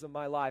 24 years of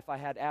my life, I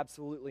had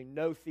absolutely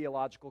no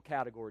theological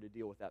category to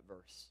deal with that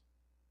verse.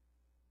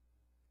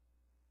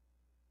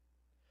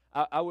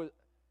 I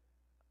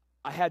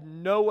had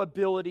no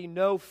ability,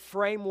 no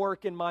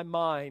framework in my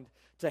mind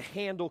to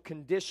handle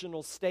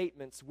conditional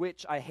statements,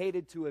 which I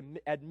hated to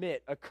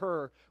admit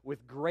occur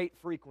with great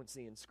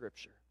frequency in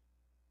Scripture.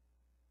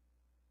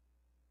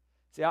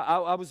 See,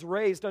 I was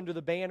raised under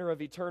the banner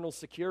of eternal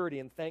security,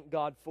 and thank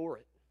God for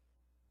it.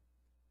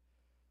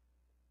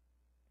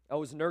 I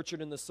was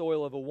nurtured in the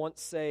soil of a once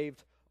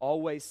saved,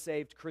 always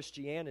saved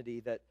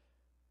Christianity that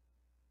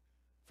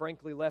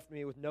frankly left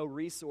me with no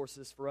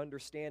resources for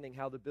understanding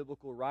how the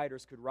biblical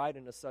writers could write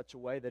in such a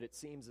way that it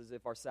seems as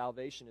if our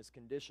salvation is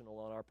conditional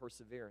on our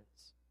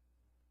perseverance.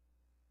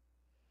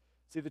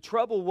 See, the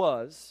trouble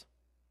was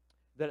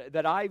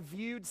that I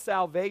viewed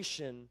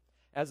salvation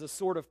as a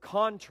sort of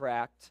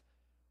contract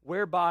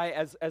whereby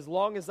as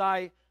long as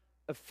I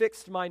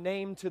affixed my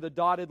name to the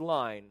dotted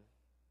line,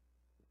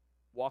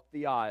 walked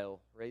the aisle,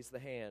 raised the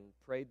hand,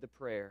 prayed the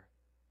prayer,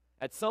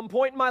 at some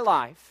point in my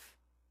life,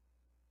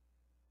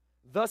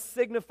 thus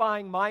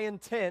signifying my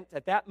intent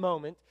at that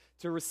moment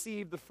to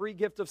receive the free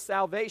gift of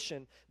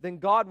salvation, then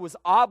God was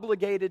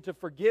obligated to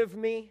forgive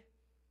me,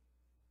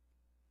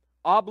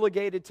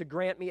 obligated to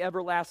grant me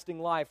everlasting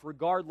life,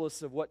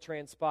 regardless of what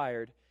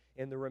transpired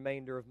in the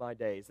remainder of my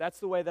days. That's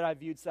the way that I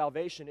viewed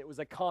salvation. It was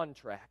a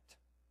contract.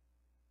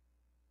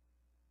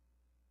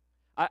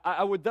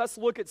 I would thus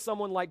look at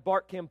someone like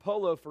Bart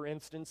Campolo, for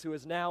instance, who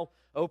has now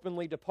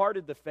openly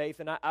departed the faith,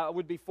 and I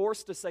would be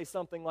forced to say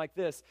something like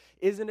this: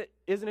 Isn't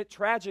it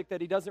tragic that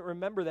he doesn't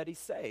remember that he's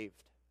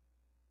saved?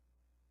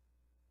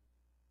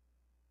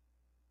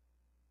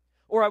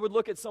 Or I would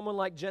look at someone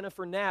like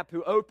Jennifer Knapp,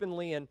 who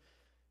openly and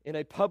in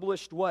a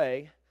published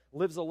way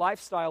lives a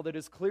lifestyle that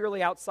is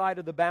clearly outside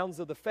of the bounds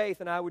of the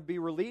faith, and I would be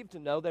relieved to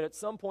know that at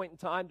some point in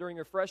time during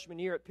her freshman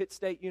year at Pitt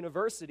State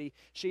University,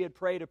 she had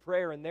prayed a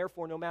prayer, and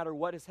therefore no matter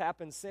what has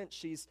happened since,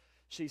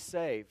 she's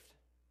saved.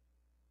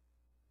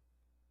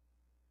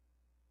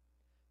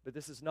 But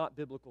this is not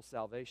biblical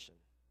salvation,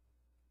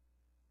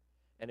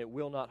 and it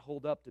will not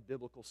hold up to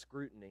biblical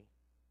scrutiny,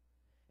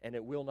 and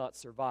it will not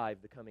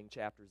survive the coming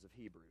chapters of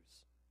Hebrews.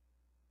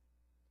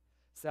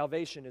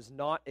 Salvation is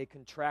not a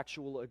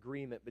contractual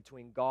agreement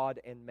between God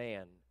and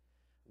man,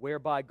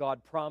 whereby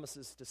God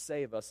promises to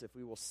save us if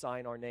we will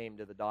sign our name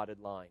to the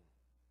dotted line.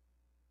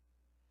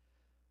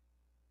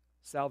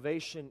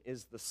 Salvation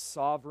is the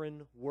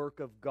sovereign work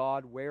of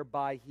God,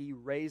 whereby He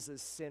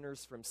raises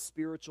sinners from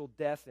spiritual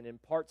death and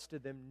imparts to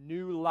them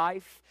new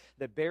life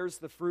that bears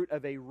the fruit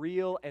of a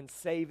real and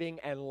saving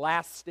and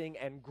lasting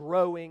and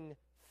growing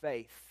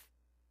faith.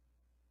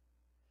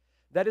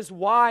 That is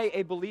why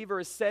a believer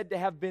is said to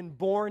have been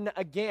born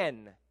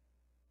again.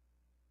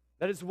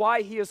 That is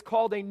why he is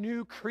called a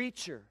new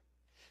creature.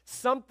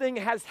 Something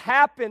has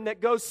happened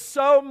that goes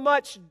so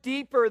much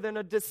deeper than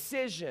a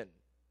decision,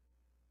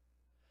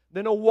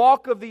 than a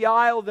walk of the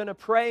aisle, than a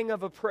praying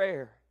of a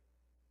prayer.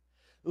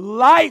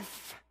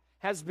 Life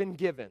has been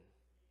given.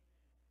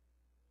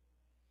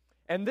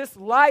 And this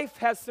life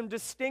has some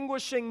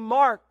distinguishing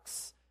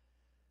marks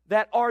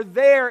that are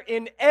there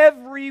in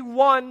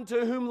everyone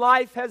to whom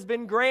life has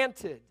been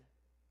granted.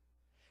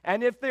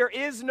 And if there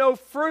is no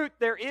fruit,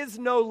 there is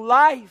no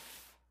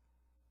life.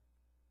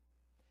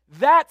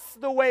 That's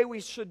the way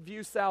we should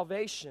view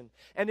salvation.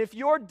 And if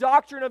your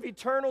doctrine of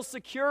eternal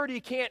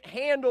security can't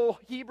handle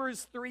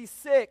Hebrews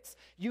 3:6,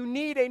 you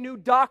need a new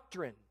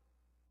doctrine.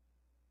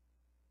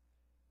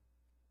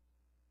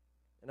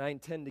 And I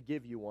intend to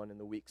give you one in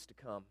the weeks to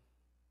come.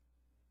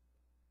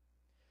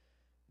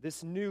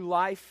 This new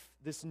life,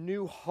 this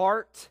new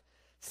heart,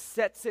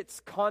 sets its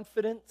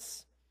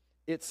confidence,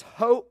 its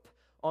hope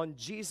on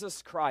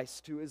Jesus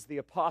Christ, who is the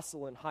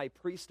apostle and high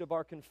priest of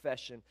our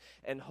confession,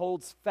 and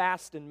holds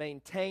fast and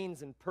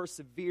maintains and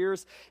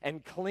perseveres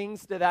and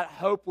clings to that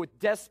hope with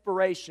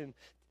desperation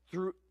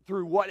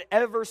through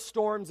whatever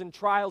storms and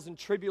trials and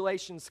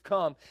tribulations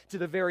come to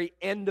the very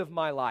end of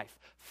my life.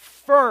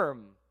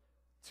 Firm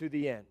to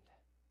the end.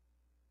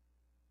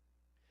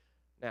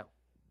 Now,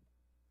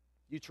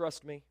 you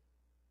trust me?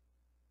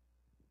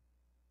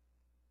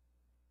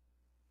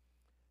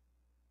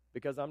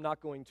 Because I'm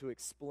not going to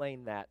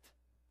explain that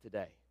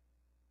today.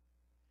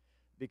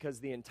 Because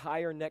the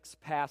entire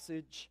next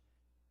passage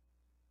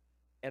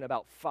and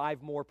about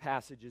 5 more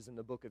passages in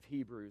the book of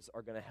Hebrews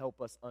are going to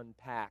help us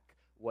unpack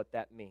what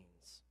that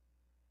means.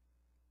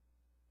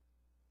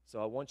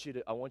 So I want you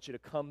to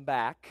come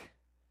back,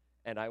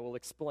 and I will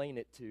explain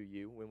it to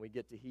you when we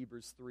get to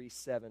Hebrews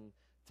 3:7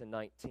 to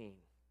 19.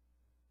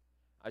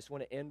 I just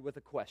want to end with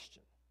a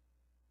question.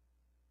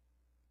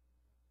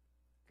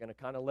 Going to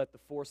kind of let the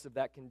force of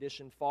that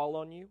condition fall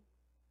on you.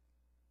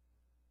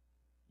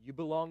 You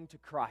belong to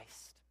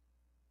Christ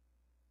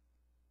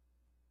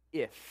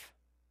if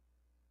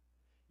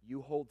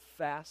you hold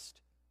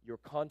fast your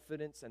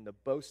confidence and the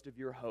boast of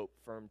your hope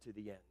firm to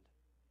the end.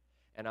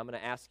 And I'm going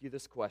to ask you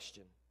this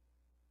question.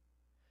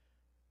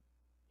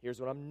 Here's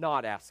what I'm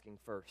not asking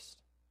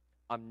first.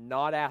 I'm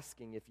not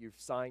asking if you've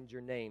signed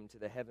your name to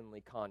the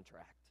heavenly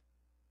contract.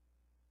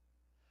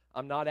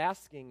 I'm not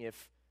asking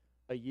if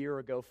a year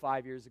ago,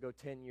 5 years ago,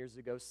 10 years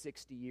ago,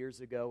 60 years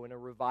ago, in a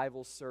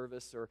revival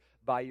service or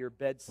by your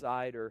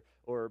bedside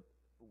or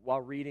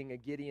while reading a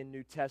Gideon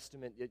New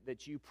Testament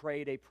that you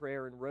prayed a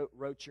prayer and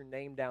wrote your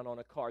name down on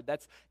a card.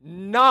 That's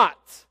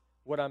not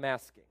what I'm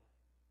asking.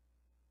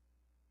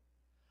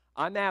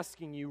 I'm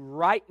asking you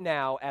right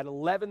now at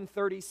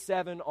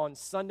 11:37 on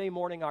Sunday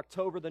morning,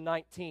 October the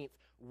 19th,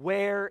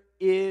 where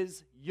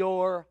is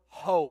your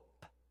hope?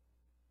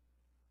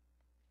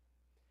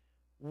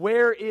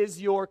 Where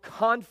is your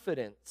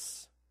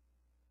confidence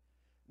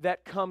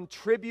that come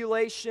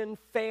tribulation,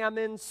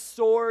 famine,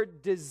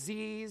 sword,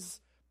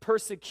 disease,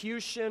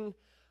 persecution,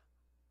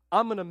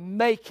 I'm going to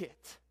make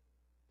it,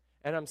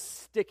 and I'm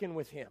sticking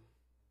with Him?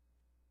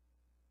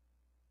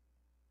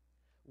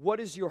 What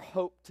is your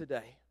hope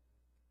today?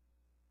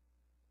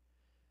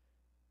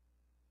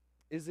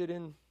 Is it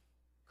in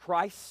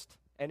Christ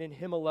and in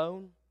Him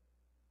alone?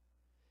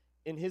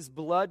 In His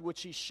blood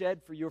which He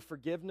shed for your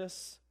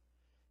forgiveness?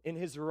 In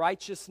His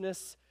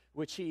righteousness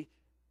which He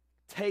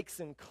takes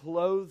and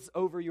clothes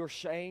over your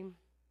shame?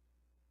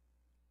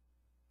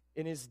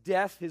 In His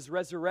death, His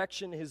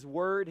resurrection, His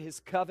word, His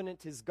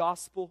covenant, His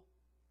gospel?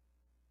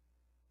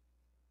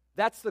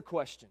 That's the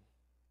question.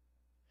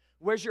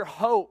 Where's your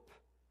hope?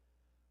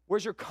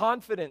 Where's your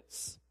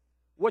confidence?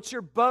 What's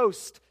your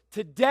boast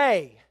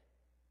today?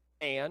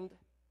 And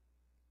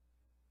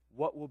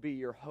what will be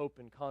your hope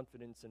and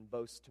confidence and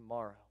boast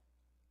tomorrow?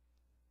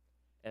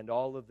 And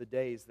all of the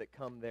days that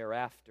come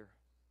thereafter?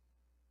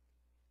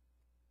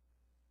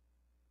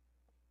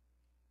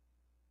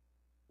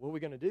 What are we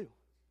going to do?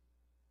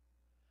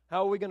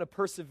 How are we going to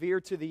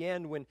persevere to the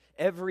end when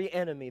every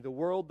enemy, the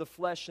world, the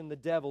flesh, and the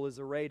devil, is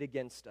arrayed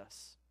against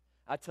us?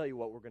 I tell you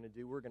what we're going to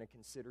do. We're going to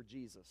consider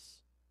Jesus.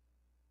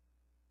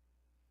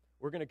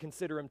 We're going to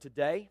consider Him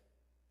today,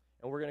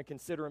 and we're going to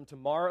consider Him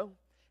tomorrow,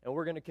 and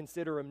we're going to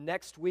consider Him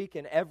next week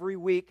and every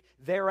week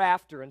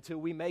thereafter until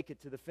we make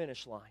it to the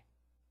finish line.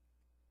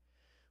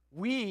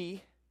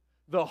 We,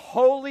 the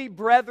holy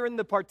brethren,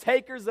 the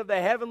partakers of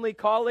the heavenly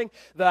calling,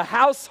 the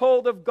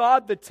household of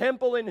God, the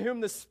temple in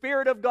whom the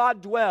Spirit of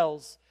God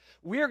dwells,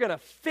 we're going to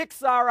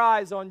fix our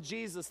eyes on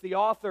Jesus, the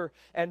author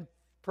and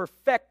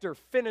perfecter,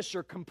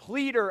 finisher,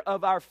 completer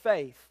of our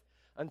faith,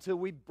 until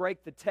we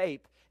break the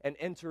tape and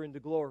enter into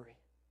glory.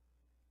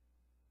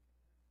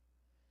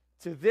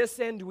 To this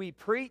end we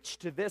preach,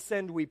 to this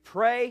end we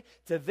pray,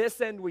 to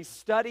this end we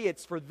study.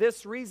 It's for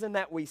this reason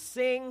that we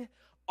sing.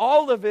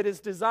 All of it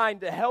is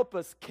designed to help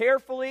us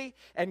carefully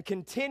and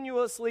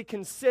continuously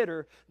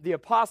consider the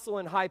apostle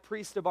and high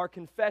priest of our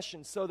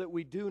confession, so that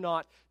we do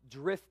not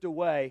drift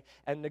away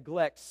and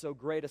neglect so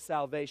great a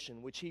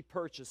salvation, which He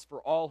purchased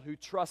for all who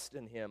trust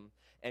in Him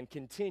and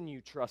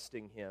continue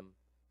trusting Him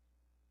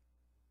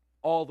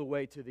all the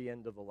way to the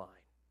end of the line.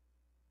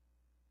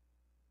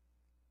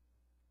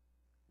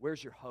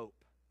 Where's your hope?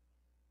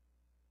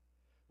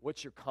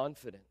 What's your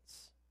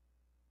confidence?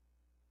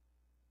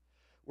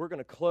 We're going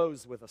to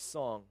close with a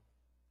song.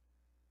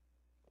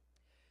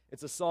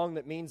 It's a song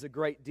that means a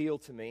great deal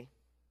to me,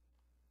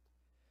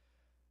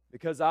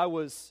 because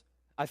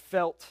I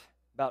felt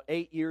about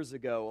 8 years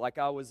ago like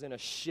I was in a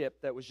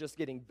ship that was just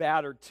getting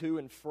battered to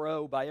and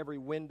fro by every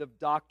wind of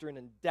doctrine,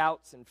 and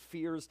doubts and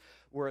fears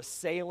were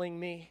assailing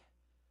me.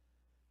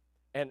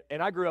 And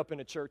I grew up in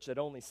a church that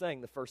only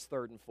sang the first,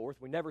 third, and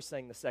fourth. We never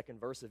sang the second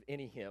verse of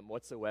any hymn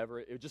whatsoever.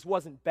 It just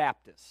wasn't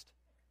Baptist.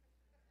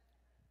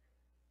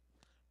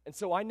 And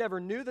so I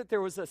never knew that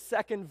there was a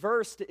second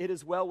verse to "It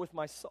Is Well With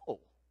My Soul."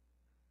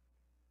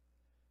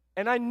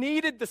 And I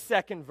needed the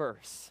second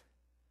verse,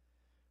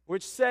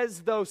 which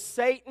says, though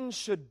Satan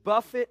should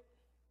buffet,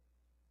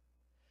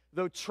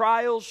 though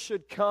trials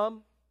should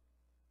come,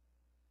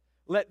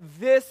 let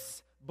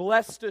this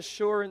blessed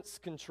assurance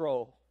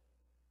control,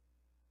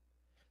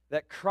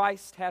 that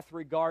Christ hath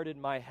regarded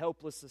my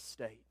helpless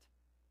estate,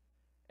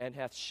 and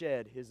hath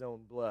shed his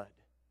own blood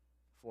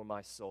for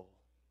my soul.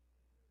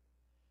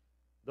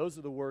 Those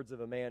are the words of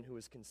a man who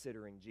is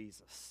considering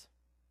Jesus.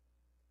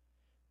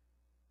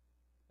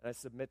 And I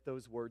submit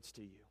those words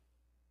to you.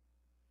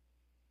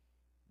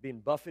 Being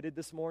buffeted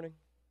this morning,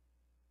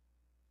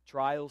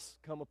 trials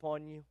come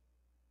upon you.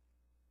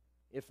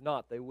 If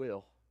not, they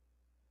will.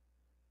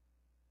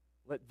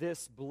 Let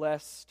this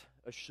blessed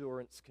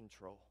assurance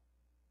control,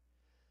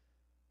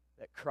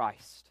 that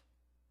Christ,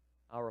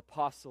 our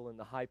apostle and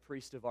the high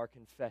priest of our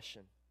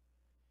confession,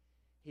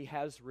 he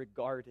has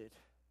regarded.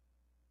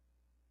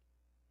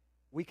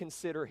 We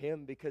consider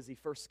him because he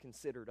first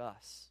considered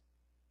us.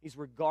 He's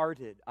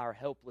regarded our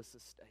helpless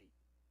estate,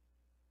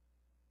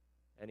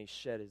 and he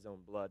shed his own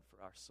blood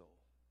for our soul.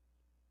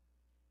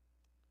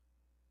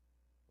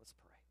 Let's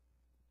pray.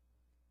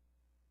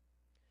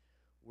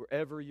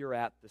 Wherever you're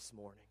at this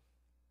morning,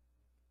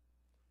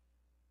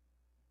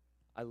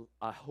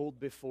 I hold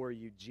before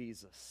you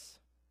Jesus,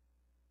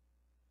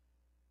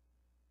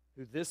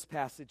 who this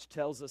passage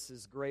tells us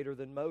is greater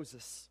than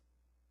Moses.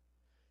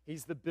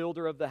 He's the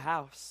builder of the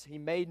house. He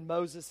made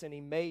Moses and he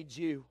made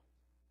you.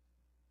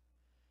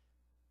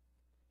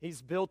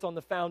 He's built on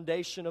the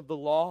foundation of the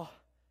law,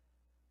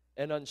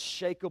 an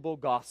unshakable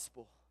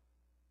gospel.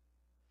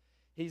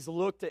 He's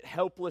looked at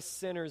helpless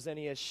sinners and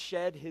he has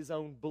shed his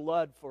own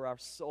blood for our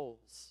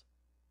souls.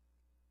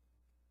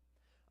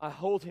 I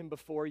hold him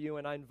before you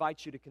and I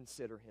invite you to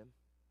consider him.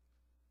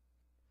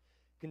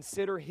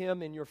 Consider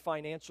him in your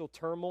financial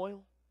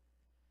turmoil.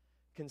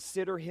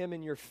 Consider him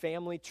in your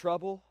family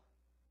trouble.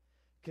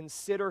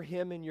 Consider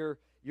him in your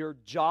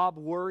job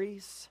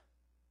worries.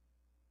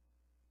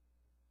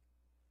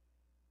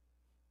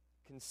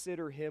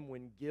 Consider him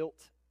when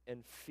guilt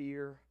and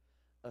fear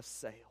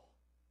assail.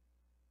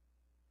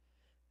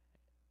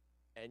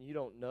 And you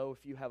don't know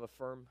if you have a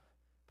firm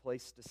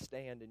place to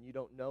stand, and you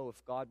don't know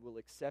if God will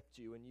accept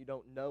you, and you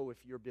don't know if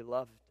you're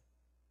beloved.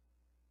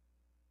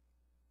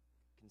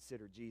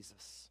 Consider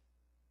Jesus.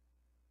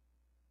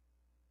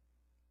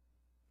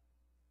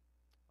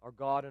 Our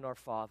God and our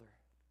Father,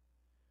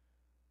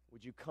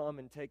 would you come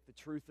and take the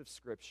truth of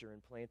Scripture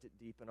and plant it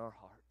deep in our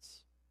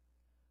hearts?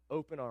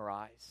 Open our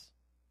eyes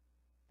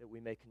that we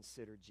may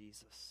consider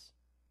Jesus.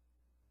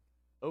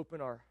 Open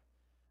our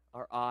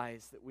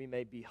eyes that we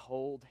may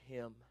behold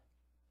him,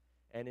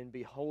 and in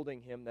beholding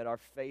him that our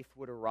faith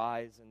would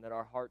arise and that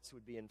our hearts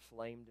would be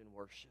inflamed in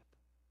worship.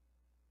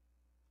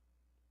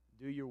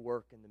 Do your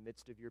work in the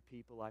midst of your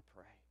people, I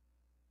pray.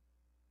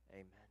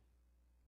 Amen.